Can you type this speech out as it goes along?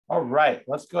All right,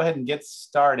 let's go ahead and get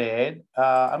started.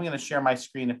 I'm going to share my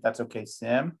screen if that's okay,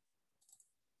 Sim.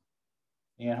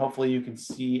 And hopefully you can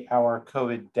see our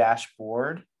COVID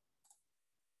dashboard.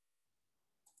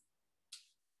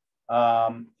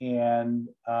 We'll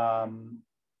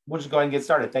just go ahead and get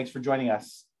started. Thanks for joining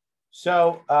us.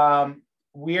 So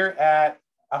we're at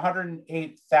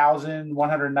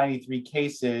 108,193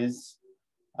 cases.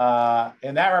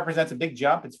 And that represents a big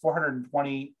jump. It's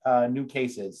 420 new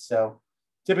cases. So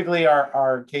typically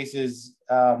our cases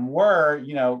were,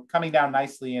 coming down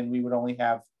nicely, and we would only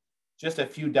have just a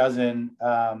few dozen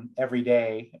every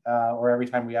day or every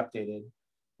time we updated.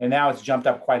 And now it's jumped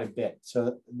up quite a bit.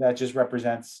 So that just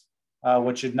represents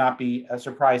what should not be a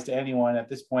surprise to anyone at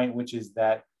this point, which is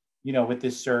that, with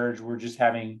this surge, we're just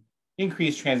having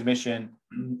increased transmission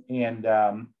and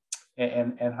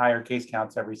higher case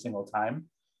counts every single time.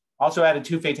 Also added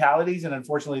 2 fatalities, and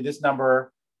unfortunately, this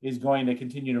number is going to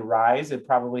continue to rise. It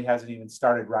probably hasn't even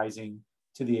started rising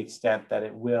to the extent that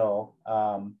it will.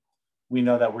 We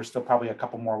know that we're still probably a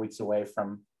couple more weeks away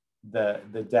from the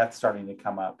death starting to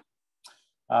come up.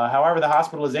 However, the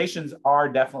hospitalizations are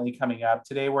definitely coming up.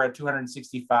 Today, we're at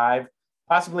 265,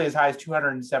 possibly as high as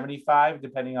 275,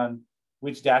 depending on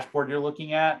which dashboard you're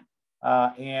looking at,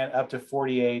 and up to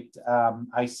 48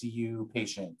 ICU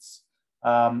patients.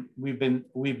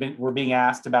 We're being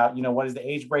asked about, what is the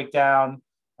age breakdown?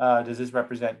 Does this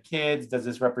represent kids? Does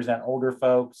this represent older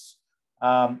folks?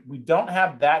 We don't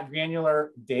have that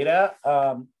granular data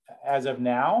as of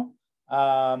now,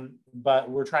 but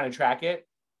we're trying to track it.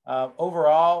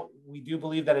 Overall, we do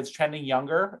believe that it's trending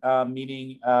younger,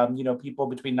 meaning, people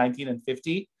between 19 and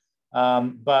 50.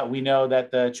 But we know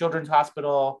that the Children's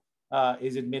Hospital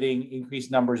is admitting increased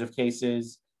numbers of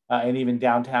cases, and even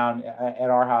downtown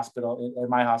at our hospital, at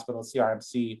my hospital,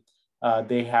 CRMC,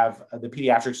 they have the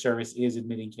pediatric service is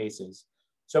admitting cases.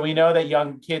 So we know that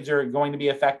young kids are going to be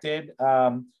affected,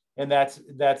 and that's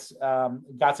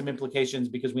got some implications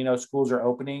because we know schools are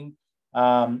opening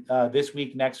this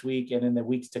week, next week, and in the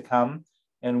weeks to come,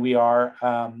 and we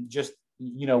are just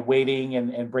waiting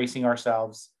and bracing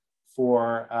ourselves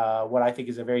for what I think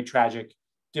is a very tragic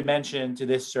dimension to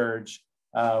this surge,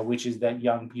 which is that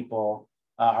young people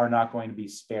are not going to be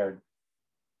spared.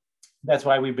 That's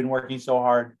why we've been working so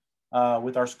hard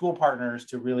with our school partners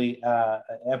to really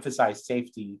emphasize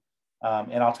safety.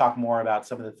 And I'll talk more about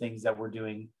some of the things that we're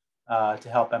doing to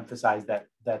help emphasize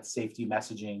that safety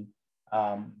messaging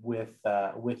with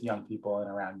young people and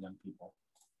around young people.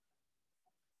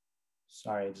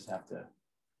 Sorry, I just have to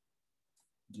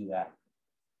do that.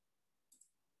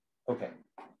 Okay.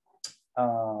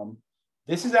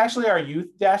 This is actually our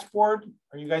youth dashboard.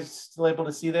 Are you guys still able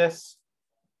to see this?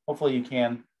 Hopefully you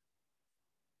can.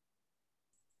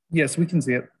 Yes, we can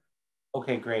see it.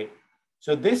 Okay, great.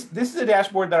 So this is a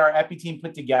dashboard that our EPI team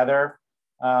put together.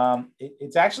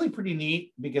 It's actually pretty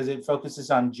neat because it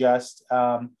focuses on just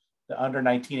the under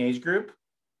 19 age group.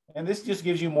 And this just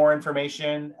gives you more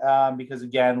information because,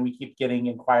 again, we keep getting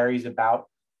inquiries about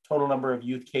total number of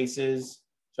youth cases.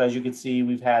 So as you can see,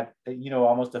 we've had,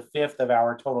 almost a fifth of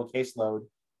our total caseload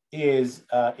is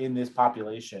in this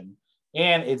population.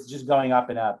 And it's just going up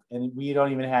and up. And we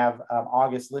don't even have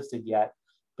August listed yet,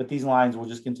 but these lines will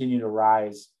just continue to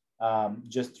rise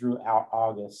just throughout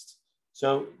August.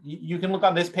 So you can look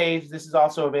on this page. This is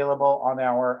also available on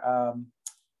our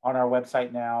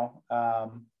website now.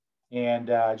 And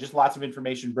just lots of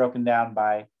information broken down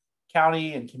by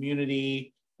county and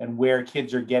community and where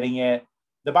kids are getting it.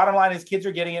 The bottom line is kids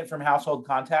are getting it from household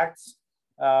contacts,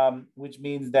 which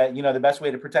means that, the best way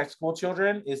to protect school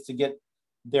children is to get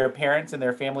their parents and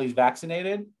their families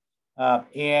vaccinated.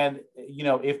 And,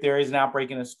 if there is an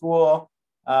outbreak in a school,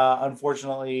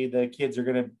 unfortunately, the kids are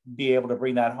going to be able to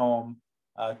bring that home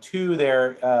to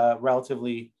their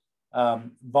relatively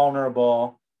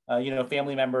vulnerable,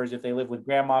 family members, if they live with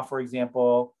grandma, for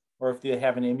example, or if they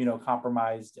have an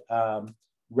immunocompromised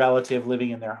relative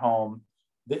living in their home.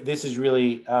 This is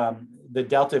really, the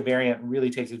Delta variant really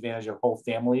takes advantage of whole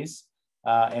families.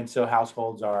 And so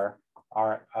households are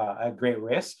at great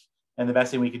risk. And the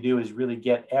best thing we can do is really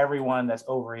get everyone that's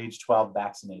over age 12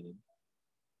 vaccinated.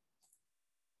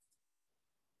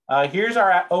 Here's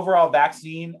our overall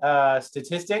vaccine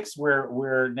statistics.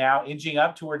 We're now inching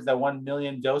up towards the 1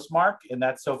 million dose mark, and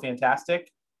that's so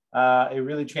fantastic. It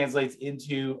really translates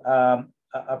into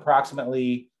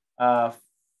approximately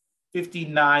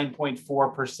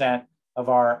 59.4% of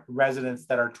our residents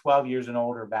that are 12 years and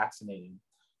older vaccinated.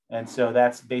 And so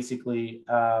that's basically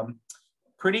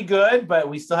pretty good, but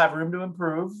we still have room to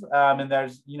improve. And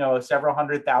there's, several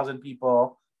 100,000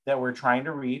 people that we're trying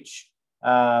to reach.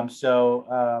 Our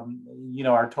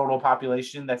total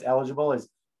population that's eligible is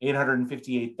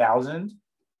 858,000.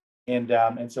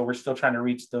 And so we're still trying to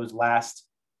reach those last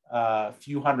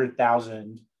few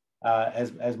 100,000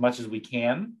 as much as we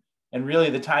can. And really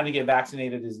the time to get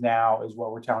vaccinated is now, is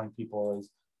what we're telling people. Is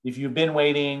if you've been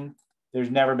waiting, there's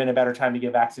never been a better time to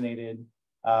get vaccinated.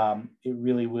 It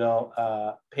really will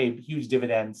pay huge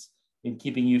dividends in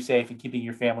keeping you safe and keeping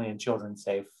your family and children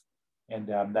safe. And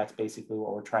that's basically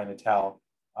what we're trying to tell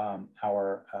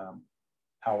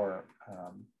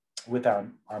with our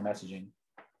messaging.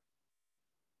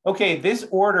 Okay, this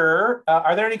order,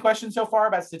 are there any questions so far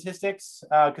about statistics?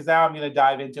 Because now I'm going to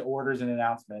dive into orders and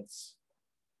announcements.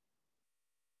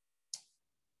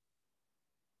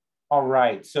 All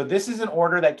right, so this is an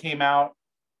order that came out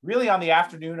really on the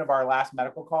afternoon of our last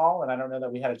medical call, and I don't know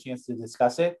that we had a chance to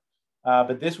discuss it,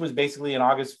 but this was basically an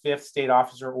August 5th state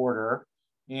officer order,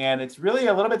 and it's really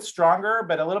a little bit stronger,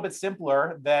 but a little bit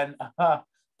simpler than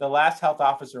the last health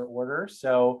officer order.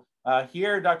 So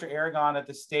here, Dr. Aragon at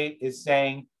the state is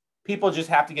saying people just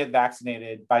have to get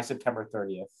vaccinated by September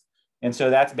 30th. And so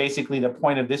that's basically the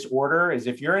point of this order, is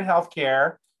if you're in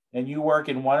healthcare and you work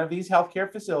in one of these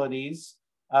healthcare facilities,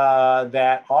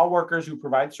 that all workers who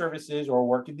provide services or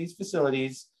work in these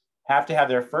facilities have to have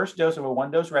their first dose of a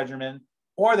 1-dose regimen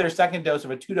or their second dose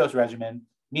of a 2-dose regimen,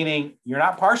 meaning you're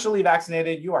not partially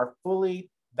vaccinated, you are fully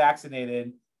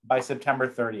vaccinated by September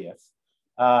 30th.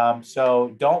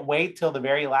 So don't wait till the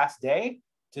very last day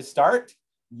to start.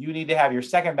 You need to have your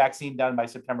second vaccine done by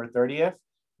September 30th,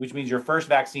 which means your first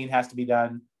vaccine has to be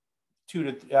done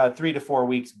 3 to 4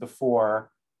 weeks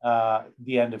before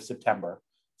the end of September.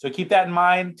 So keep that in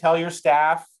mind. Tell your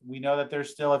staff. We know that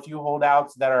there's still a few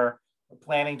holdouts that are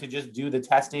planning to just do the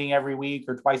testing every week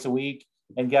or twice a week.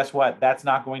 And guess what? That's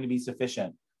not going to be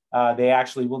sufficient. They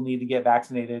actually will need to get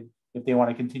vaccinated if they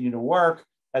want to continue to work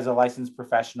as a licensed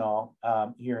professional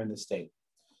here in the state.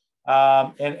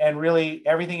 And really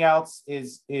everything else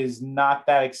is not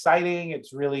that exciting.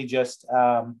 It's really just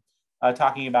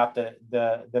talking about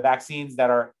the vaccines that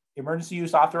are emergency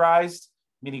use authorized,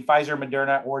 meaning Pfizer,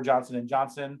 Moderna, or Johnson &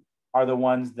 Johnson are the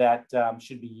ones that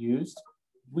should be used.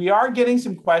 We are getting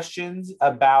some questions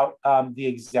about the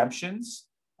exemptions.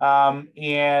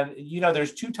 And,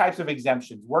 there's two types of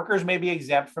exemptions. Workers may be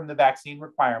exempt from the vaccine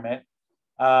requirement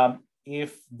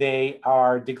if they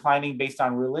are declining based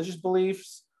on religious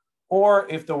beliefs, or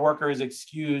if the worker is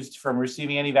excused from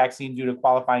receiving any vaccine due to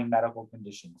qualifying medical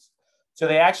conditions. So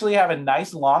they actually have a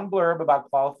nice long blurb about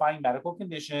qualifying medical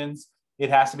conditions. It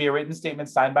has to be a written statement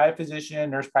signed by a physician,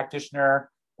 nurse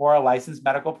practitioner, or a licensed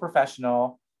medical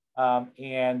professional. I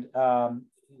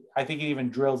think it even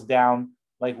drills down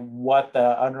like what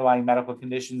the underlying medical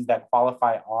conditions that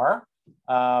qualify are.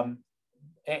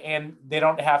 And they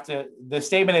don't have to, the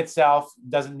statement itself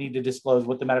doesn't need to disclose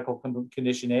what the medical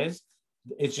condition is.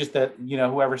 It's just that,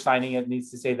 whoever's signing it needs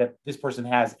to say that this person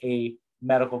has a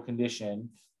medical condition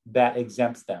that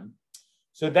exempts them.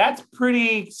 So that's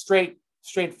pretty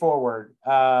straightforward.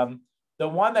 The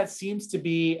one that seems to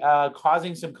be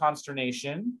causing some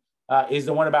consternation is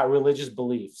the one about religious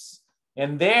beliefs.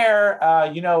 And there,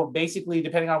 basically,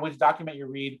 depending on which document you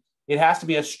read, it has to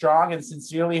be a strong and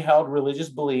sincerely held religious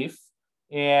belief.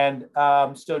 And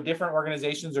so different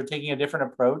organizations are taking a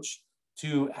different approach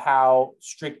to how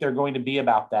strict they're going to be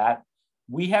about that.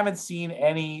 We haven't seen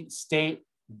any state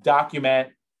document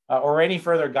or any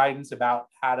further guidance about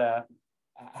how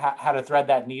to thread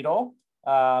that needle.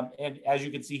 And as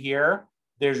you can see here,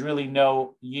 there's really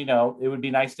no, it would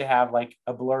be nice to have like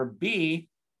a blurb B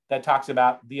that talks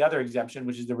about the other exemption,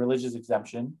 which is the religious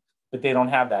exemption, but they don't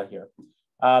have that here.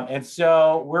 And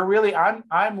so we're really,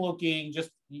 I'm looking just,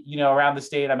 around the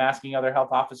state, I'm asking other health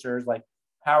officers, like,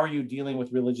 how are you dealing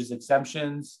with religious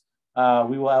exemptions?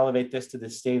 We will elevate this to the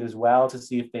state as well to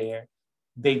see if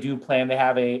they do plan to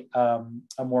have a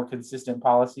more consistent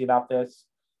policy about this.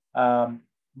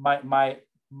 My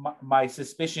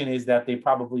suspicion is that they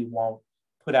probably won't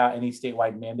put out any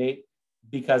statewide mandate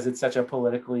because it's such a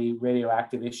politically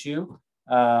radioactive issue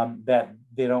that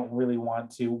they don't really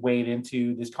want to wade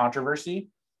into this controversy.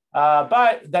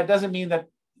 But that doesn't mean that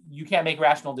you can't make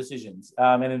rational decisions.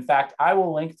 And in fact, I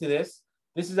will link to this.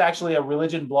 This is actually a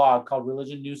religion blog called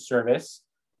Religion News Service.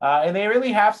 And they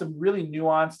really have some really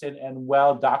nuanced and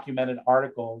well-documented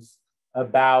articles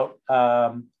about,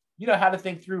 how to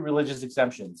think through religious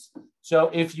exemptions. So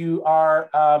if you are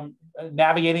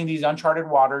navigating these uncharted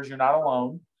waters, you're not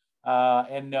alone,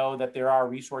 and know that there are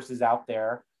resources out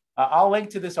there. I'll link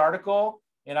to this article,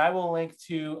 and I will link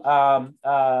to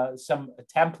some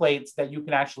templates that you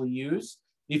can actually use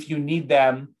if you need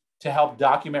them to help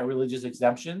document religious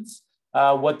exemptions.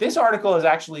 What this article is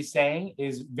actually saying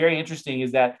is very interesting,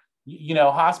 is that,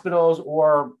 hospitals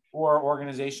or or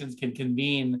organizations can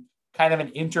convene kind of an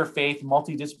interfaith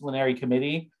multidisciplinary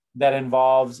committee that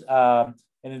involves an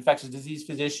infectious disease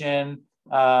physician,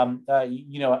 an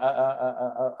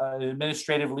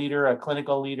administrative leader, a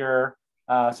clinical leader,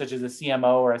 such as a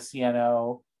CMO or a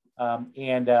CNO,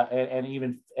 and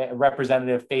even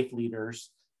representative faith leaders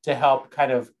to help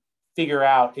kind of figure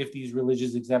out if these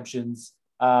religious exemptions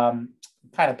kind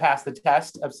of pass the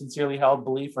test of sincerely held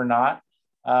belief or not.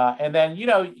 And then,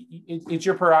 it's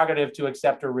your prerogative to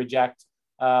accept or reject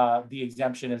the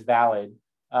exemption as valid.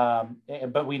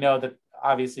 But we know that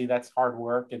obviously that's hard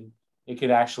work, and it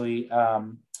could actually,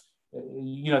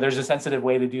 there's a sensitive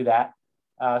way to do that.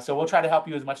 So we'll try to help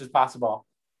you as much as possible.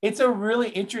 It's a really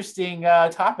interesting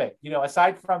topic,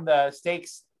 aside from the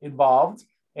stakes involved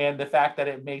and the fact that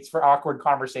it makes for awkward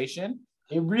conversation.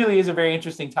 It really is a very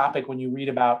interesting topic when you read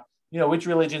about, which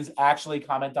religions actually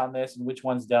comment on this and which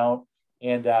ones don't.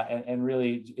 And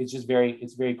really, it's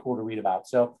very cool to read about.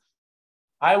 So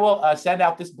I will send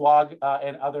out this blog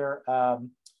and other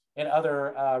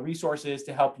resources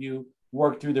to help you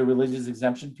work through the religious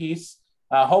exemption piece.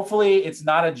 Hopefully, it's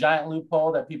not a giant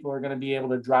loophole that people are going to be able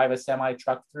to drive a semi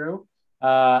truck through.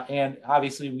 And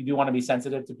obviously, we do want to be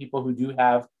sensitive to people who do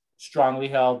have strongly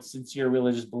held, sincere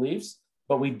religious beliefs,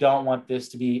 but we don't want this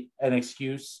to be an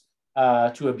excuse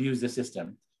to abuse the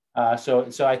system.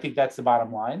 So I think that's the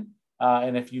bottom line.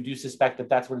 And if you do suspect that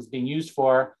that's what it's being used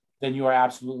for, then you are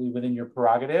absolutely within your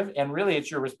prerogative. And really, it's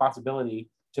your responsibility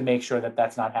to make sure that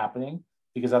that's not happening,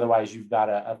 because otherwise you've got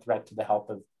a threat to the health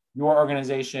of your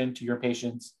organization, to your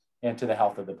patients, and to the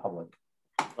health of the public.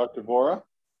 Dr. Vohra?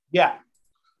 Yeah.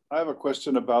 I have a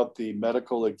question about the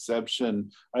medical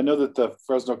exemption. I know that the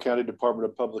Fresno County Department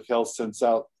of Public Health sends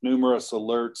out numerous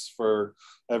alerts for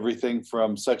everything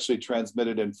from sexually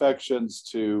transmitted infections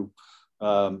to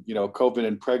COVID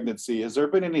and pregnancy. Has there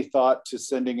been any thought to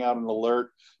sending out an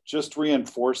alert just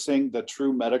reinforcing the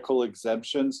true medical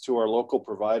exemptions to our local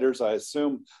providers? I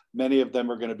assume many of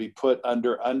them are going to be put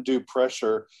under undue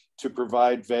pressure to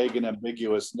provide vague and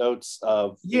ambiguous notes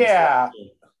of exemption.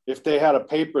 If they had a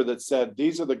paper that said,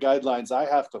 these are the guidelines I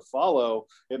have to follow,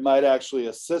 it might actually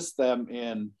assist them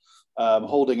in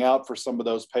holding out for some of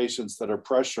those patients that are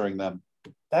pressuring them.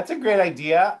 That's a great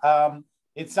idea.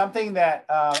 It's something that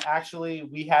actually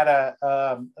we had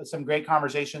some great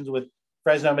conversations with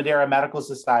Fresno Madera Medical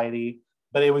Society,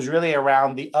 but it was really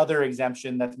around the other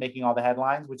exemption that's making all the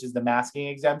headlines, which is the masking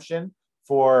exemption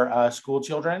for school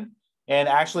children. And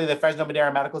actually, the Fresno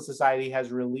Madera Medical Society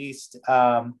has released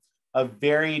a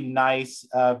very nice,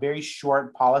 very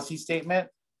short policy statement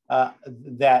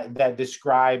that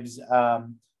describes, how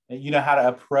to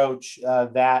approach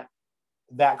that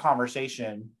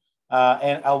conversation.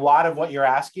 And a lot of what you're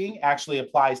asking actually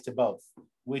applies to both,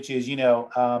 which is,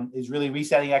 is really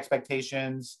resetting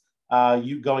expectations,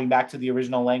 you going back to the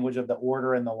original language of the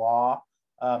order and the law,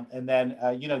 and then,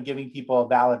 giving people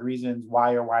valid reasons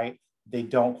why they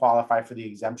don't qualify for the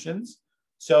exemptions.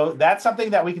 So that's something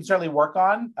that we can certainly work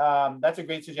on. That's a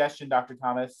great suggestion, Dr.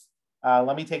 Thomas.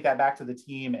 Let me take that back to the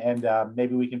team, and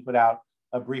maybe we can put out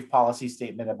a brief policy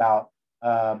statement about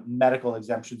medical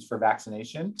exemptions for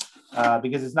vaccination,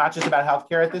 because it's not just about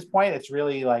healthcare at this point. It's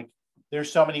really like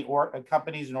there's so many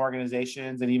companies and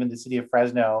organizations, and even the city of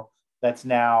Fresno, that's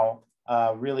now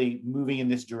really moving in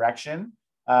this direction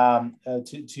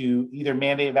to either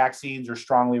mandate vaccines or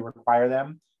strongly require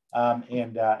them.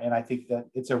 And I think that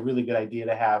it's a really good idea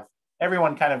to have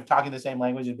everyone kind of talking the same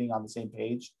language and being on the same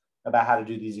page about how to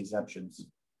do these exemptions.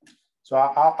 So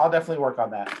I'll definitely work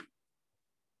on that.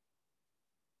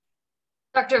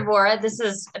 Dr. Vohra, this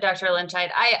is Dr.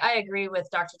 Lynchite. I agree with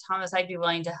Dr. Thomas. I'd be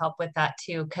willing to help with that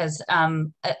too, because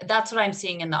that's what I'm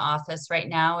seeing in the office right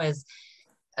now is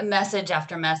a message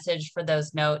after message for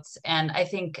those notes. And I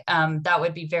think that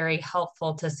would be very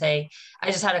helpful to say. I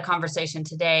just had a conversation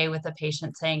today with a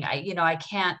patient saying, I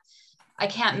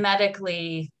can't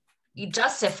medically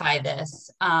justify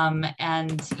this.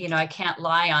 And, I can't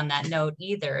lie on that note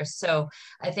either. So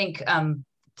I think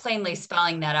plainly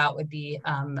spelling that out would be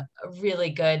really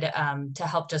good to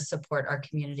help just support our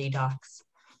community docs.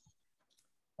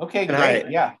 Okay, great.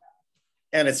 Yeah.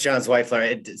 And it's John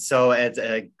Zweifler. So it's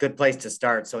a good place to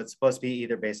start. So it's supposed to be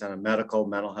either based on a medical,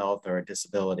 mental health, or a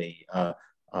disability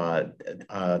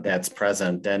that's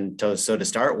present. And so to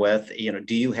start with,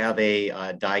 do you have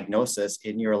a diagnosis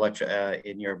in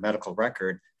your medical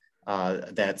record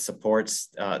that supports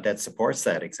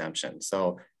that exemption?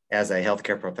 So as a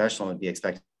healthcare professional, it'd be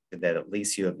expected that at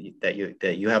least you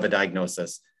have a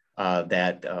diagnosis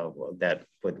that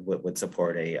would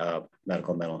support a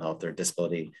medical, mental health, or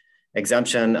disability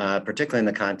exemption, particularly in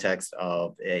the context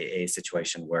of a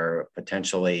situation where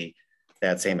potentially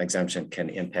that same exemption can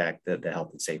impact the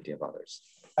health and safety of others.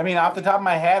 I mean, off the top of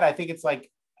my head, I think it's like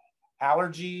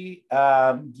allergy,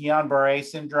 Guillain-Barré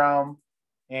syndrome,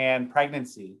 and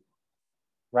pregnancy,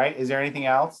 right? Is there anything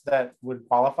else that would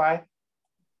qualify?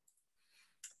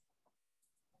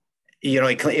 You know,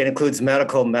 it includes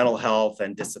medical, mental health,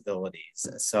 and disabilities.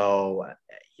 So,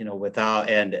 you know,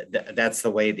 that's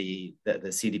the way the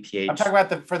CDPH. I'm talking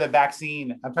about for the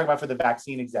vaccine. I'm talking about for the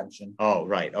vaccine exemption. Oh,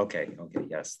 right. Okay.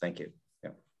 Yes. Thank you. Yeah.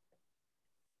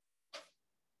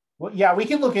 Well, yeah, we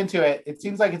can look into it. It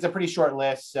seems like it's a pretty short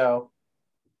list. So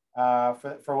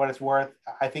for what it's worth,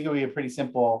 I think it would be a pretty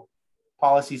simple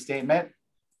policy statement.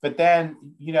 But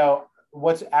then, you know,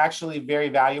 what's actually very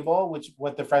valuable,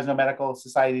 what the Fresno Medical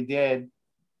Society did,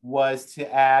 was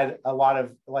to add a lot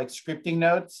of like scripting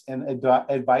notes and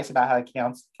advice about how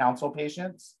to counsel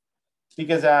patients.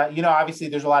 Because, you know, obviously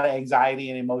there's a lot of anxiety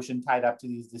and emotion tied up to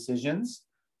these decisions.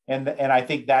 And I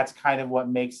think that's kind of what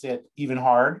makes it even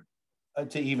hard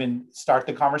to even start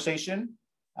the conversation.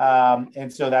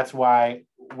 And so that's why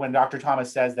when Dr.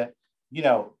 Thomas says that, you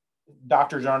know,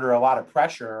 doctors are under a lot of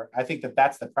pressure, I think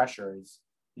that's the pressure is,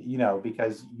 you know,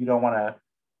 because you don't want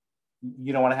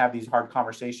to have these hard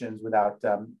conversations without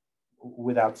some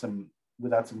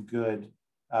good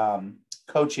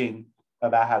coaching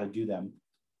about how to do them.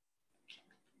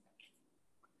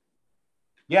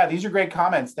 Yeah, these are great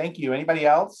comments. Thank you. Anybody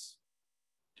else?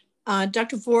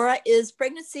 Dr. Vohra, is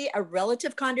pregnancy a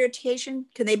relative contraindication?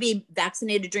 Can they be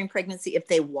vaccinated during pregnancy if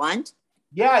they want?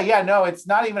 Yeah, no, it's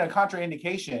not even a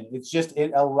contraindication. It's just,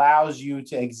 it allows you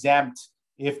to exempt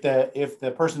if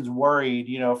the person's worried,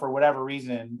 you know, for whatever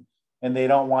reason, and they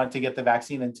don't want to get the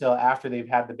vaccine until after they've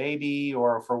had the baby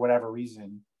or for whatever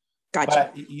reason.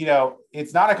 Gotcha. But, you know,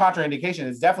 it's not a contraindication.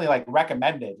 It's definitely like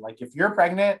recommended. Like if you're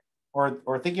pregnant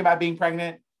or thinking about being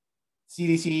pregnant,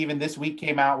 CDC even this week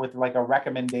came out with like a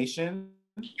recommendation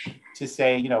to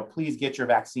say, you know, please get your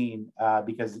vaccine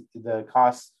because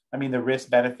the risk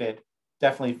benefit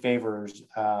definitely favors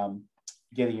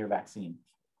getting your vaccine.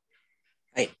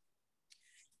 Right.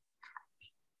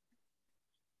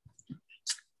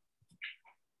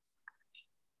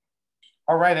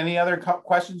 All right. Any other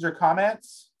questions or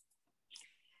comments?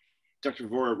 Dr.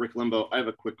 Vohra, Rick Limbo, I have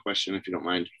a quick question if you don't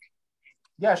mind.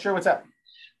 Yeah, sure. What's up?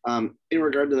 In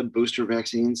regard to the booster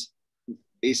vaccines,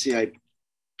 ACIP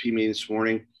meeting this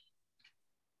morning,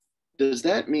 does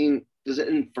it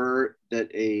infer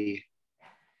that a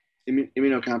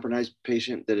immunocompromised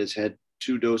patient that has had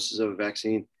 2 doses of a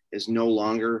vaccine is no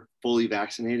longer fully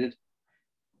vaccinated?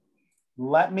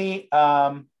 Let me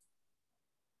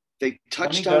they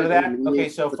touched go on to it that. meeting, Okay,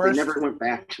 so but first, they never went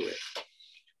back to it.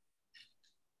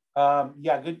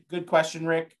 Yeah, good question,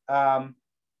 Rick. Can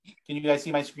you guys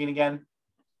see my screen again?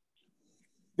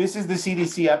 This is the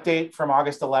CDC update from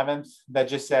August 11th that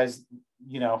just says,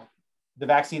 you know, the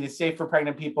vaccine is safe for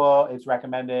pregnant people. It's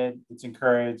recommended, it's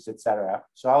encouraged, etc.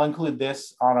 So I'll include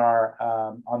this on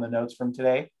on the notes from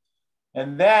today.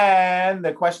 And then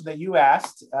the question that you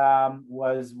asked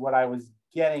was what I was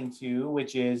getting to,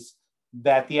 which is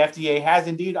that the FDA has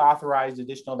indeed authorized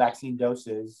additional vaccine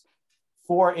doses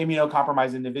for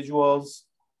immunocompromised individuals.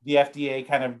 The FDA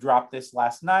kind of dropped this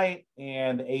last night,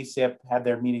 and ACIP had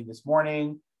their meeting this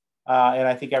morning. And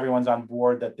I think everyone's on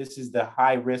board that this is the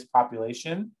high-risk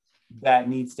population that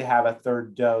needs to have a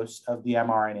 3rd dose of the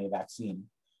mRNA vaccine.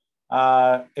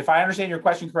 If I understand your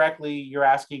question correctly, you're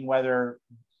asking whether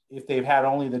if they've had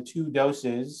only the 2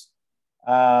 doses,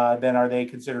 then are they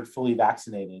considered fully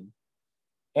vaccinated?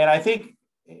 And I think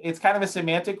it's kind of a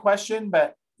semantic question,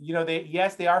 but you know,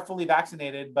 they are fully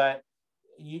vaccinated, but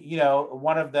you know,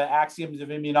 one of the axioms of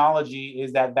immunology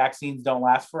is that vaccines don't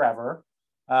last forever,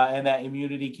 and that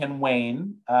immunity can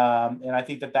wane. And I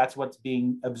think that that's what's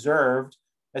being observed,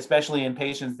 especially in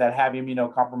patients that have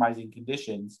immunocompromising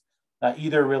conditions,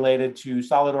 either related to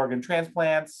solid organ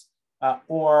transplants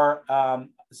or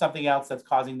something else that's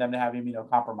causing them to have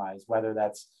immunocompromise, whether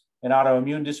that's an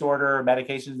autoimmune disorder,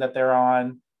 medications that they're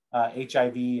on,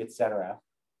 HIV, et cetera.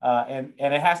 And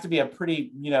it has to be a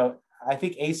pretty, you know, I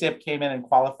think ACIP came in and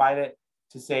qualified it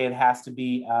to say it has to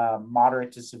be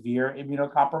moderate to severe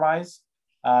immunocompromise,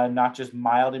 not just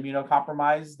mild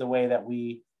immunocompromise, the way that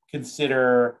we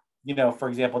consider, you know, for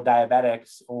example,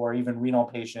 diabetics or even renal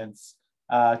patients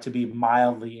to be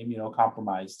mildly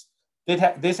immunocompromised.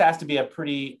 This has to be a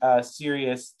pretty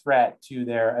serious threat to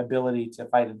their ability to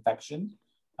fight infection.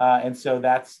 And so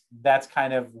that's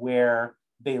kind of where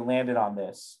they landed on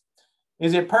this.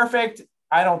 Is it perfect?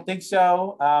 I don't think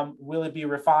so. Will it be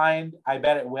refined? I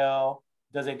bet it will.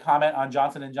 Does it comment on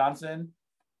Johnson & Johnson?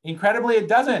 Incredibly, it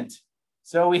doesn't.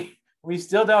 So we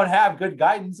still don't have good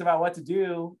guidance about what to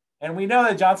do. And we know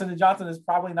that Johnson & Johnson is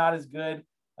probably not as good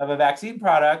of a vaccine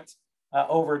product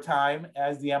over time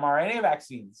as the mRNA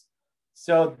vaccines.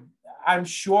 So I'm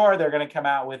sure they're going to come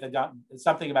out with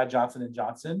something about Johnson &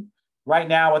 Johnson. Right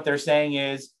now, what they're saying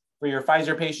is for your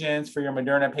Pfizer patients, for your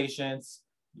Moderna patients,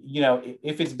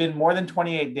 if it's been more than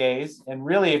 28 days, and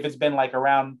really if it's been like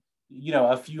around,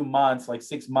 a few months, like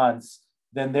 6 months,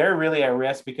 then they're really at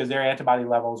risk because their antibody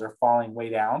levels are falling way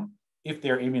down if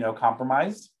they're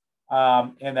immunocompromised,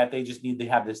 and that they just need to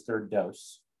have this third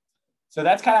dose. So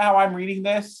that's kind of how I'm reading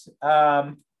this.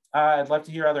 I'd love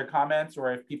to hear other comments,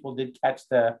 or if people did catch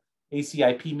the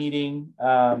ACIP meeting,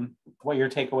 what your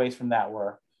takeaways from that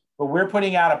were. But we're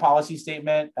putting out a policy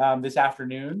statement this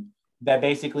afternoon that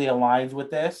basically aligns with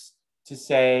this, to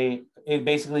say it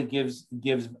basically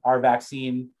gives our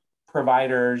vaccine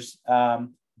providers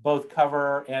both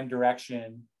cover and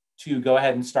direction to go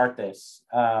ahead and start this.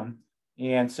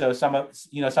 And so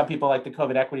some people like the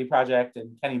COVID Equity Project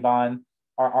and Kenny Bond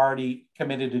are already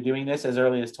committed to doing this as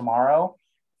early as tomorrow.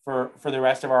 For the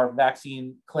rest of our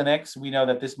vaccine clinics, we know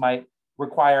that this might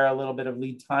require a little bit of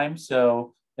lead time.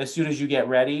 So as soon as you get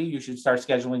ready, you should start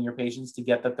scheduling your patients to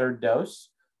get the third dose.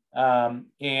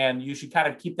 And you should kind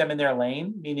of keep them in their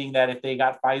lane, meaning that if they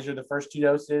got Pfizer the first 2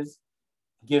 doses,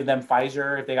 give them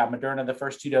Pfizer. If they got Moderna the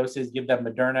first 2 doses, give them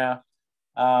Moderna.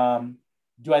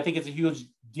 Do I think it's a huge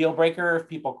deal breaker if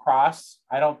people cross?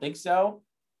 I don't think so.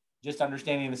 Just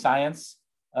understanding the science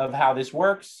of how this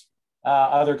works.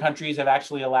 Other countries have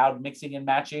actually allowed mixing and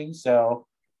matching. So,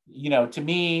 to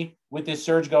me, with this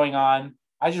surge going on,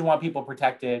 I just want people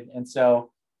protected. And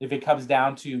so if it comes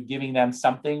down to giving them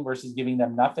something versus giving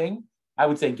them nothing, I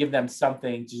would say give them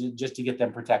something just to get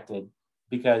them protected,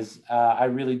 because I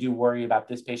really do worry about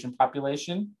this patient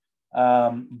population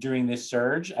during this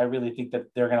surge. I really think that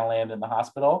they're going to land in the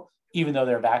hospital, even though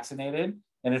they're vaccinated.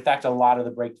 And in fact, a lot of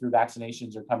the breakthrough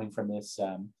vaccinations are coming from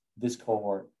this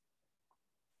cohort.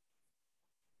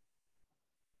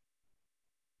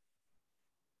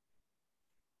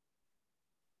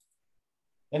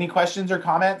 Any questions or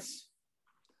comments?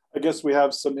 I guess we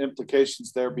have some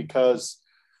implications there because,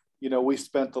 we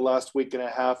spent the last week and a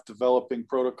half developing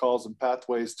protocols and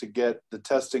pathways to get the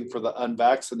testing for the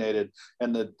unvaccinated.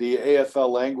 And the AFL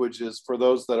language is for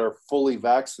those that are fully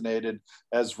vaccinated,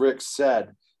 as Rick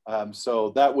said.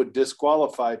 So that would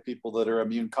disqualify people that are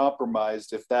immune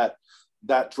compromised if that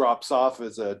drops off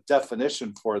as a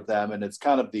definition for them. And it's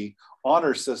kind of the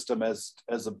honor system as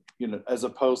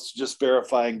opposed to just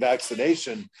verifying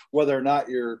vaccination, whether or not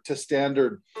you're to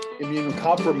standard immune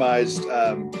compromised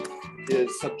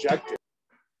is subjective.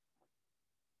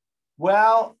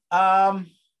 Well,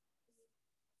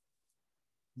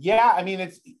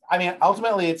 yeah,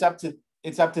 ultimately it's up to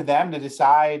them to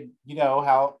decide,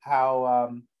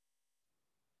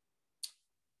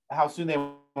 how soon they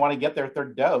want to get their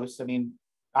third dose.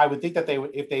 I would think that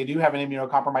if they do have an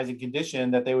immunocompromising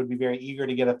condition, that they would be very eager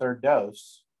to get a third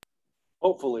dose.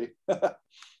 Hopefully.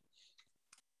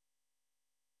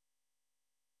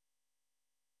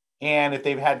 And if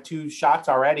they've had 2 shots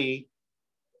already,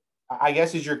 I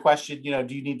guess is your question,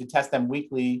 do you need to test them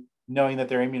weekly knowing that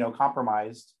they're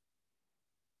immunocompromised?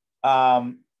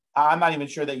 I'm not even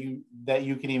sure that you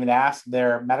can even ask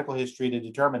their medical history to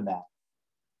determine that.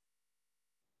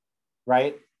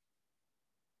 Right?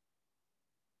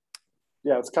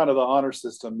 Yeah, it's kind of the honor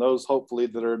system. Those hopefully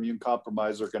that are immune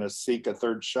compromised are going to seek a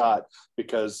third shot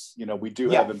because, we do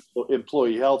have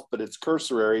employee health, but it's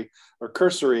cursory,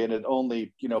 and it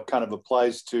only, kind of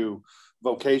applies to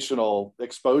vocational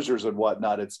exposures and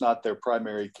whatnot. It's not their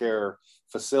primary care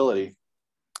facility.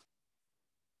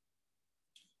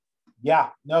 Yeah,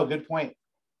 no, good point.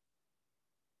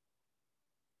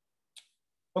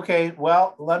 Okay,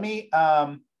 well, let me,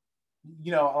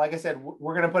 like I said,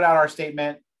 we're going to put out our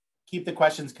statement. Keep the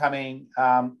questions coming.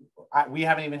 We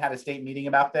haven't even had a state meeting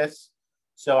about this,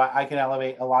 so I can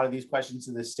elevate a lot of these questions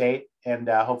to the state and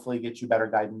hopefully get you better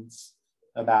guidance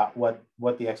about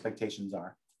what the expectations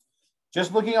are.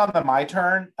 Just looking on the My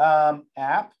Turn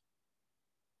app.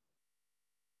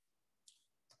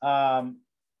 Let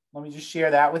me just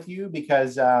share that with you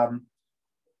because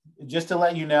just to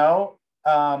let you know,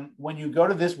 when you go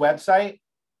to this website,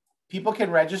 people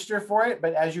can register for it,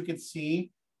 but as you can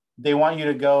see, they want you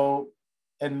to go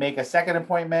and make a second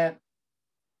appointment,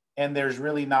 and there's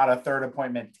really not a third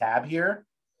appointment tab here.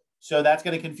 So that's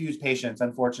going to confuse patients,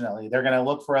 unfortunately. They're going to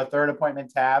look for a third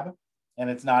appointment tab,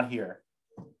 and it's not here.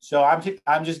 So I'm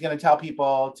just going to tell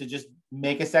people to just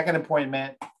make a second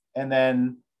appointment, and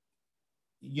then,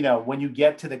 when you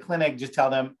get to the clinic, just tell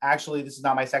them, actually, this is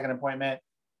not my second appointment.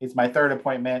 It's my third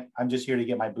appointment. I'm just here to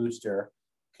get my booster.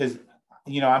 Because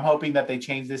I'm hoping that they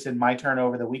change this in my turn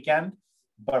over the weekend,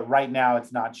 but right now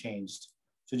it's not changed.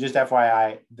 So just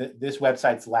FYI, this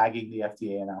website's lagging the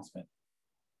FDA announcement.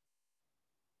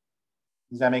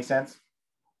 Does that make sense?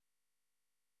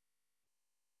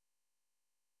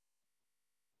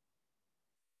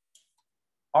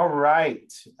 All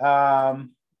right.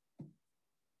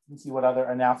 Let's see what other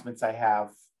announcements I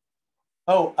have.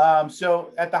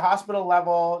 So at the hospital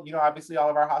level, obviously all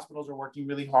of our hospitals are working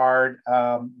really hard.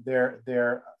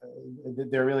 They're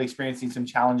really experiencing some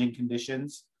challenging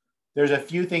conditions. There's a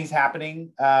few things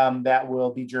happening that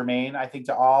will be germane, I think,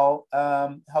 to all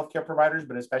healthcare providers,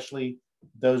 but especially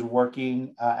those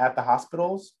working at the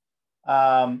hospitals.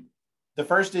 The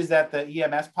first is that the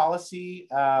EMS policy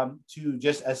to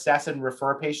just assess and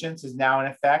refer patients is now in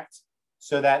effect,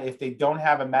 so that if they don't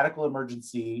have a medical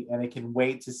emergency and they can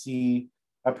wait to see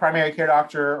a primary care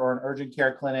doctor or an urgent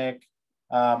care clinic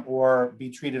or be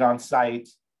treated on site,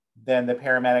 then the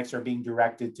paramedics are being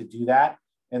directed to do that.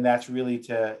 And that's really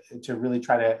to really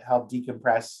try to help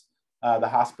decompress the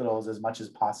hospitals as much as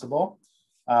possible.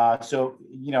 So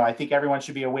I think everyone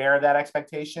should be aware of that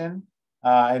expectation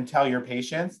and tell your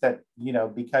patients that,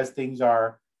 because things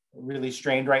are really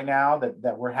strained right now,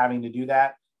 that we're having to do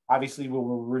that. Obviously, we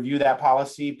will review that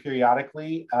policy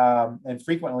periodically and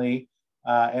frequently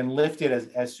and lift it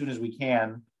as soon as we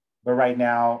can. But right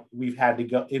now, we've had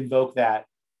to invoke that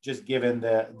just given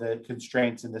the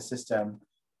constraints in the system.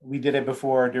 We did it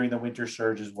before during the winter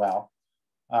surge as well.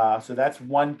 So that's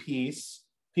one piece.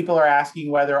 People are asking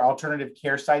whether alternative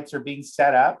care sites are being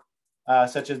set up,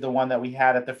 such as the one that we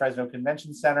had at the Fresno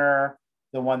Convention Center,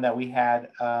 the one that we had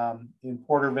in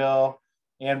Porterville.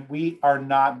 And we are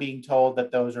not being told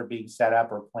that those are being set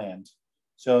up or planned.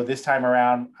 So this time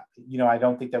around, I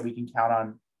don't think that we can count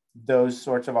on those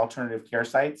sorts of alternative care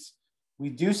sites. We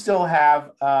do still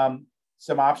have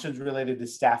some options related to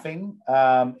staffing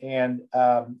and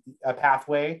a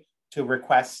pathway to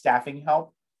request staffing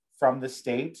help from the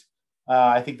state.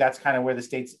 I think that's kind of where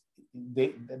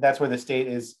that's where the state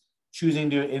is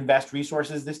choosing to invest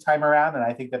resources this time around. And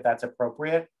I think that that's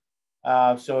appropriate.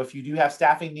 So if you do have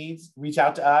staffing needs, reach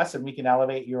out to us and we can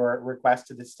elevate your request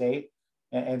to the state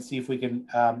and see if we can,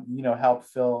 help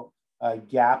fill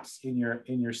gaps in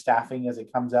your staffing as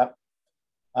it comes up.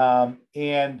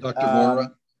 And Dr.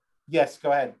 Vohra? Yes,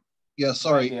 go ahead. Yeah,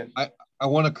 sorry. I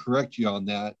want to correct you on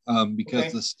that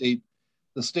because okay.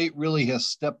 the state really has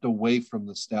stepped away from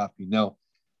the staffing. Now,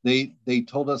 they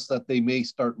told us that they may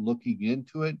start looking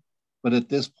into it, but at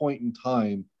this point in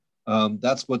time,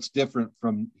 that's what's different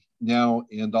from now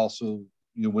and also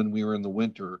when we were in the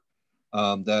winter,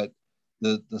 that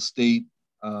the state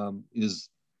is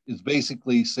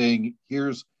basically saying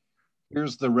here's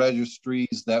the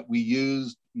registries that we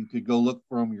used. You could go look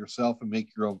for them yourself and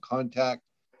make your own contact,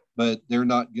 but they're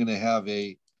not going to have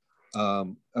a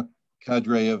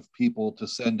cadre of people to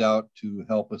send out to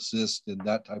help assist and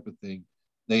that type of thing.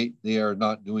 They are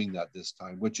not doing that this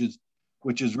time, which is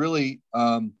really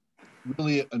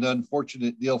really an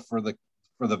unfortunate deal for the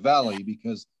Valley,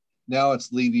 because now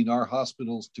it's leaving our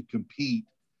hospitals to compete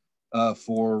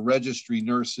for registry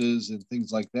nurses and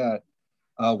things like that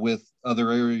with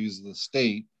other areas of the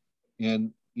state.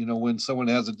 And when someone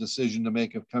has a decision to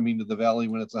make of coming to the Valley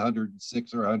when it's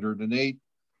 106 or 108,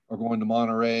 or going to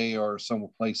Monterey or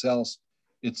someplace else,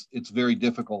 it's very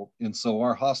difficult. And so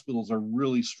our hospitals are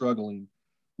really struggling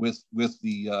with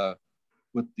the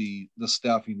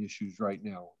staffing issues right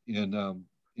now.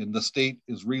 And the state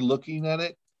is re-looking at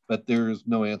it, but there is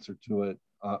no answer to it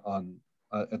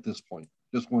at this point.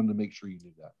 Just wanted to make sure you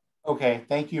knew that. Okay,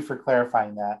 thank you for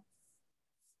clarifying that.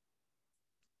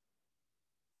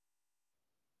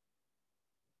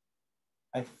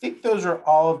 I think those are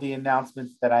all of the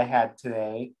announcements that I had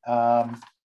today. We're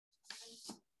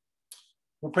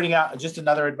putting out just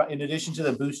another, in addition to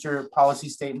the booster policy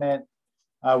statement,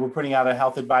 we're putting out a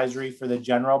health advisory for the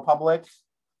general public,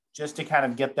 just to kind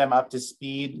of get them up to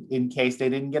speed in case they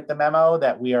didn't get the memo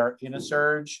that we are in a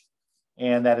surge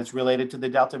and that it's related to the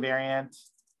Delta variant,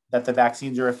 that the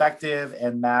vaccines are effective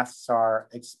and masks are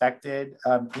expected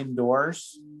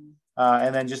indoors.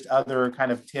 And then just other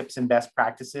kind of tips and best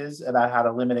practices about how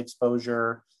to limit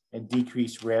exposure and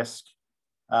decrease risk,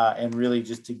 and really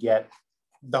just to get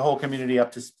the whole community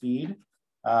up to speed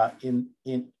on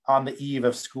the eve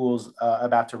of schools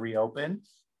about to reopen,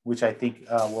 which I think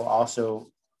will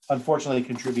also unfortunately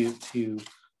contribute to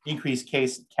increased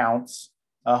case counts,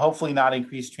 hopefully not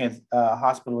increased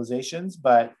hospitalizations,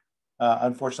 but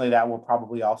unfortunately that will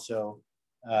probably also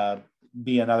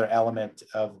be another element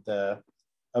of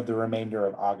the remainder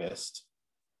of August.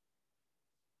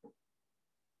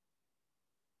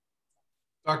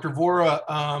 Dr.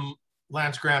 Vohra,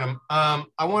 Lance Granum. I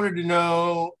wanted to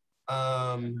know,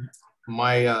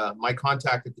 my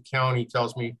contact at the county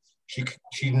tells me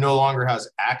she no longer has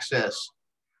access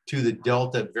to the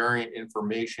Delta variant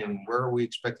information. Where are we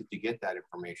expected to get that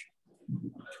information?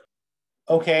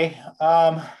 Okay.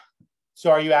 So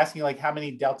are you asking like how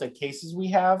many Delta cases we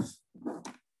have?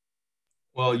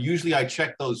 Well, usually I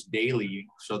check those daily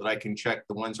so that I can check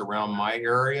the ones around my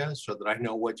area so that I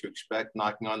know what to expect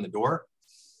knocking on the door.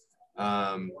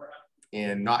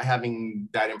 And not having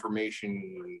that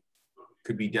information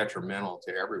could be detrimental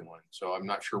to everyone. So I'm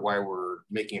not sure why we're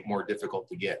making it more difficult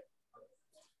to get.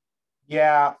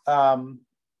 Yeah,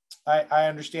 I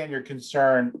understand your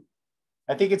concern.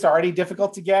 I think it's already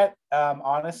difficult to get,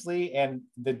 honestly, and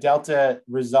the Delta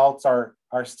results are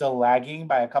still lagging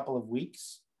by a couple of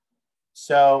weeks.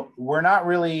 So we're not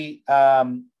really, I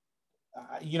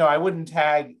wouldn't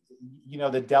tag,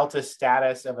 the Delta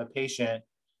status of a patient.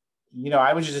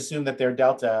 I would just assume that they're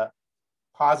Delta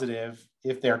positive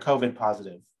if they're COVID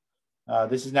positive.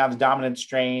 This is now the dominant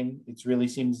strain. It really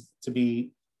seems to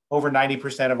be over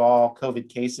 90% of all COVID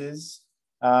cases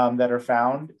that are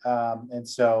found. And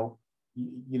so,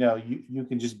 you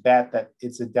can just bet that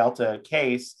it's a Delta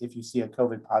case if you see a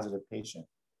COVID positive patient.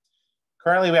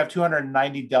 Currently, we have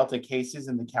 290 Delta cases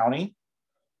in the county,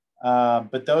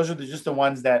 but those are just the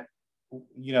ones that,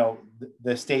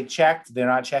 the state checked. They're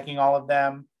not checking all of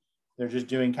them. They're just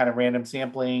doing kind of random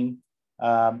sampling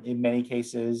in many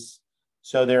cases.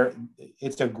 So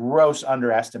it's a gross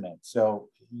underestimate. So,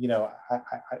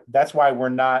 that's why we're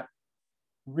not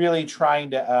really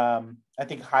trying to, I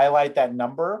think, highlight that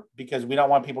number, because we don't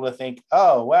want people to think,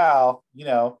 oh, well,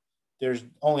 there's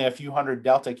only a few hundred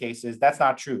Delta cases. That's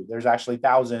not true. There's actually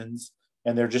thousands,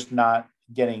 and they're just not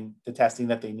getting the testing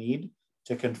that they need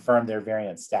to confirm their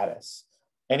variant status.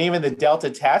 And even the Delta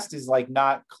test is like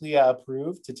not CLIA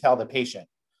approved to tell the patient.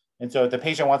 And so if the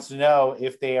patient wants to know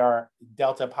if they are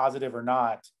Delta positive or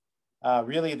not,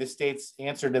 really the state's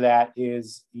answer to that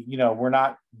is, we're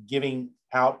not giving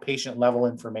out patient level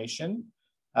information.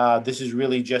 This is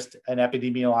really just an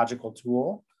epidemiological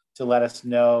tool to let us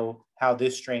know how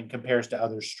this strain compares to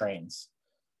other strains.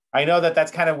 I know that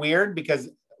that's kind of weird because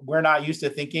we're not used to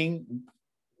thinking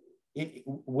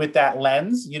with that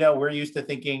lens. We're used to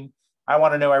thinking, I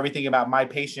want to know everything about my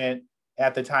patient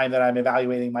at the time that I'm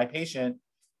evaluating my patient.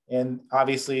 And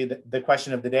obviously the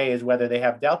question of the day is whether they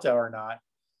have Delta or not.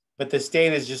 But the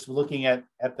state is just looking at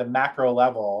the macro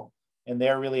level, and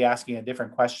they're really asking a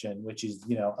different question, which is,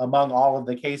 among all of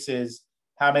the cases,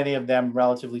 how many of them,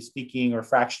 relatively speaking or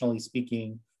fractionally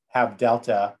speaking, have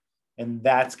Delta? And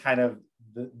that's kind of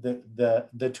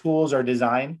the tools are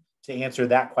designed to answer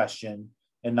that question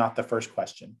and not the first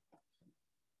question.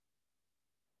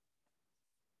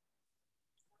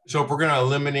 So if we're going to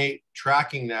eliminate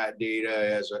tracking that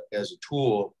data as a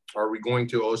tool, are we going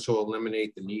to also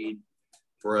eliminate the need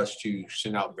for us to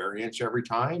send out variants every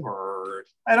time? Or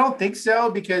I don't think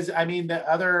so, because the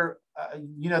other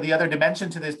dimension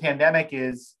to this pandemic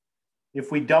is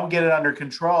if we don't get it under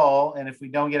control and if we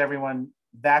don't get everyone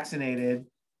vaccinated,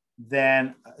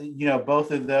 then both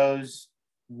of those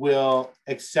will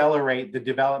accelerate the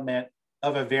development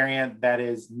of a variant that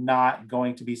is not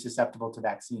going to be susceptible to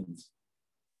vaccines,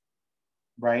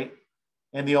 right?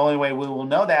 And the only way we will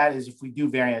know that is if we do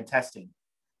variant testing.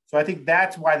 So I think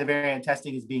that's why the variant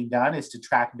testing is being done, is to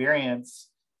track variants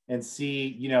and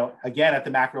see, again, at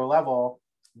the macro level,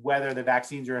 whether the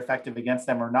vaccines are effective against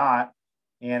them or not.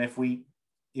 And if we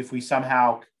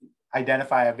somehow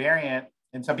identify a variant,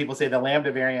 and some people say the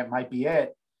Lambda variant might be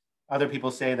it, other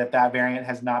people say that variant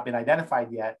has not been identified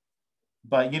yet.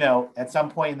 But, at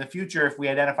some point in the future, if we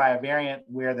identify a variant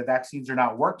where the vaccines are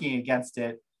not working against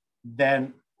it,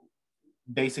 then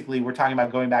basically we're talking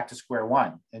about going back to square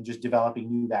one and just developing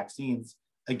new vaccines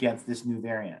against this new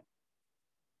variant.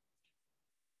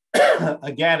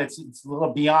 Again, it's a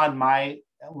little beyond my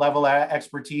level of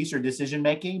expertise or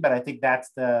decision-making, but I think that's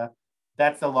the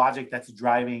logic that's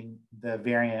driving the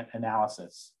variant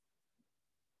analysis.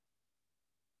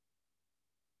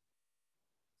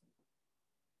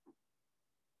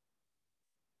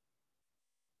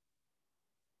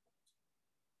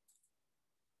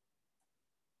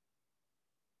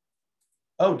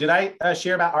 Oh, did I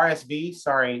share about RSV?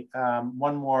 Sorry,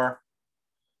 one more.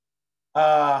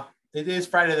 It is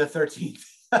Friday the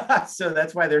 13th, so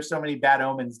that's why there's so many bad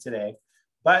omens today.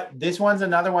 But this one's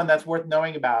another one that's worth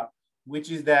knowing about, which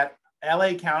is that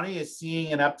LA County is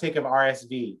seeing an uptick of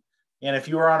RSV. And if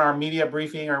you were on our media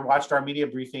briefing or watched our media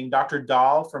briefing, Dr.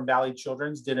 Dahl from Valley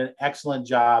Children's did an excellent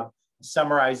job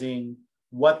summarizing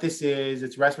what this is.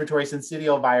 It's respiratory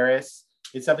syncytial virus.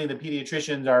 It's something that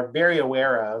pediatricians are very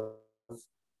aware of.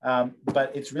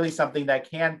 But it's really something that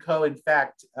can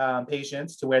co-infect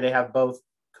patients to where they have both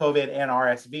COVID and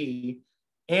RSV.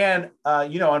 And,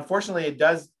 unfortunately, it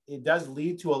does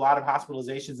lead to a lot of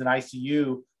hospitalizations and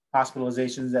ICU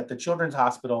hospitalizations at the children's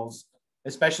hospitals,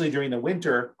 especially during the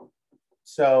winter.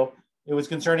 So it was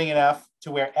concerning enough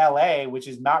to where LA, which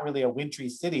is not really a wintry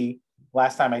city,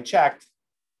 last time I checked,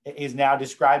 is now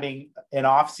describing an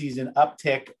off-season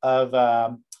uptick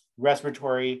of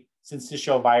respiratory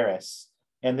syncytial virus.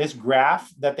 And this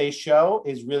graph that they show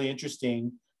is really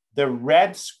interesting. The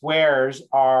red squares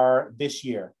are this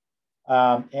year.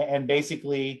 And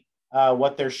basically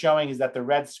what they're showing is that the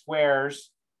red squares,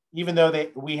 even though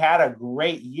we had a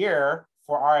great year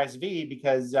for RSV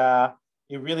because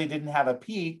it really didn't have a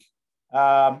peak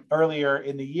earlier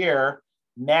in the year,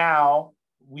 now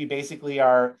we basically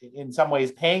are in some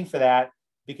ways paying for that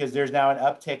because there's now an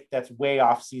uptick that's way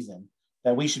off season,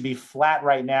 that we should be flat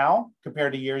right now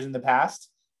compared to years in the past.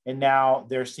 And now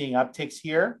they're seeing upticks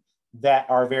here that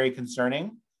are very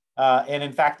concerning. And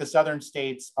in fact, the southern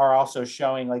states are also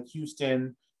showing, like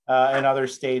Houston and other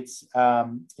states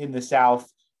in the South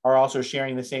are also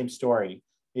sharing the same story,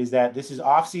 is that this is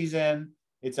off season.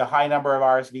 It's a high number of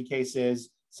RSV cases.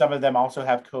 Some of them also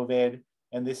have COVID.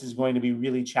 And this is going to be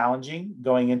really challenging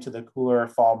going into the cooler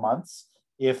fall months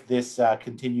if this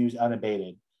continues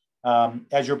unabated.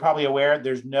 As you're probably aware,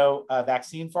 there's no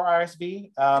vaccine for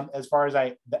RSV as far as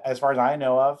I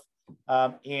know of,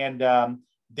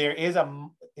 there is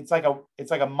it's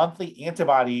like a monthly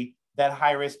antibody that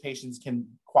high risk patients can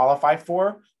qualify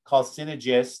for called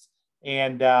Synagist,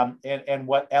 and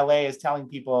what LA is telling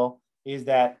people is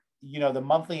that the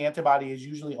monthly antibody is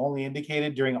usually only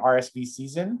indicated during RSV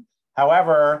season.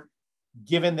 However,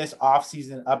 given this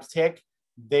off-season uptick,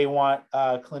 they want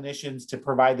clinicians to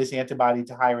provide this antibody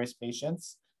to high-risk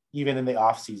patients, even in the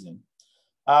off-season.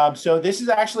 So this is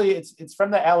actually, it's from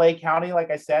the LA County,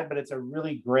 like I said, but it's a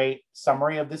really great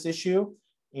summary of this issue.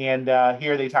 And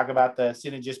here they talk about the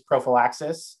Synagist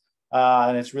prophylaxis,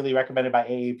 and it's really recommended by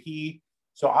AAP.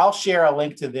 So I'll share a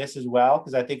link to this as well,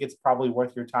 because I think it's probably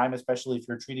worth your time, especially if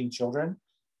you're treating children.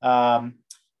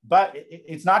 But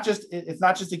it's not just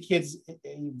a kid's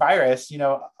virus.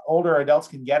 Older adults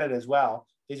can get it as well.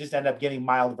 They just end up getting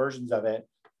mild versions of it.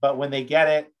 But when they get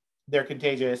it, they're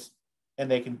contagious,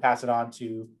 and they can pass it on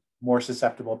to more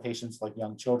susceptible patients like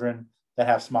young children that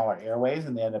have smaller airways,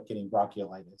 and they end up getting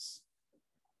bronchiolitis.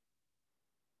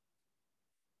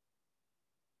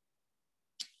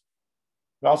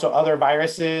 Also, other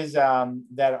viruses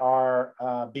that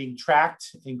are being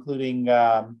tracked, including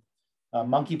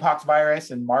monkeypox virus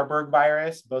and Marburg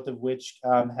virus, both of which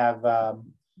have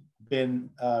been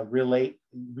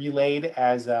relayed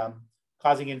as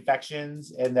causing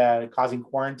infections and causing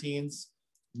quarantines.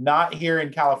 Not here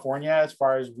in California, as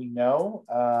far as we know.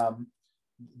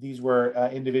 These were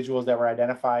individuals that were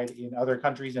identified in other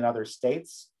countries and other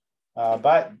states,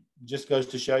 but just goes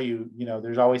to show you,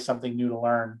 there's always something new to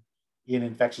learn in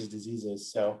infectious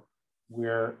diseases. So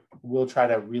we'll try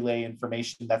to relay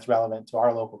information that's relevant to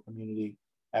our local community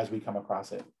as we come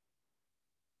across it.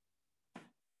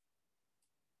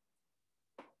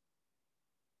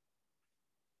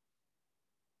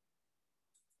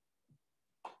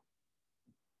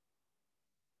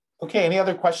 Okay, any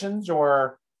other questions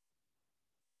or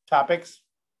topics?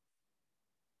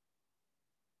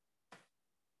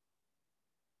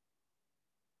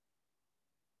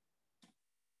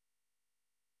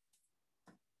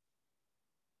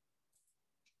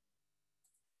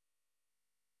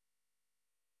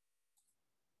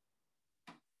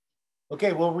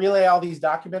 Okay, we'll relay all these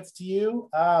documents to you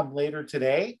later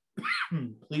today.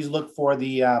 Please look for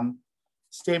the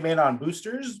statement on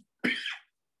boosters.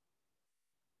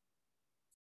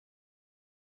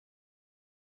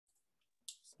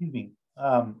 Excuse me.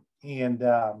 And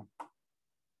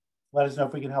let us know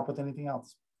if we can help with anything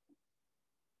else.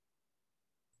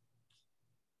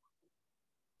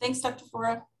 Thanks, Dr.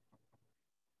 Vohra.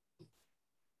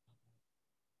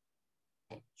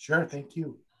 Sure, thank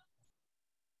you.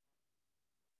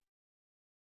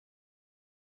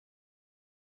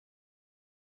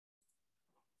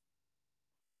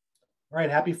 All right,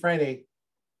 happy Friday.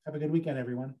 Have a good weekend,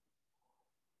 everyone.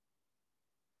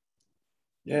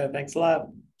 Yeah, thanks a lot.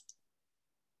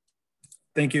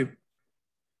 Thank you.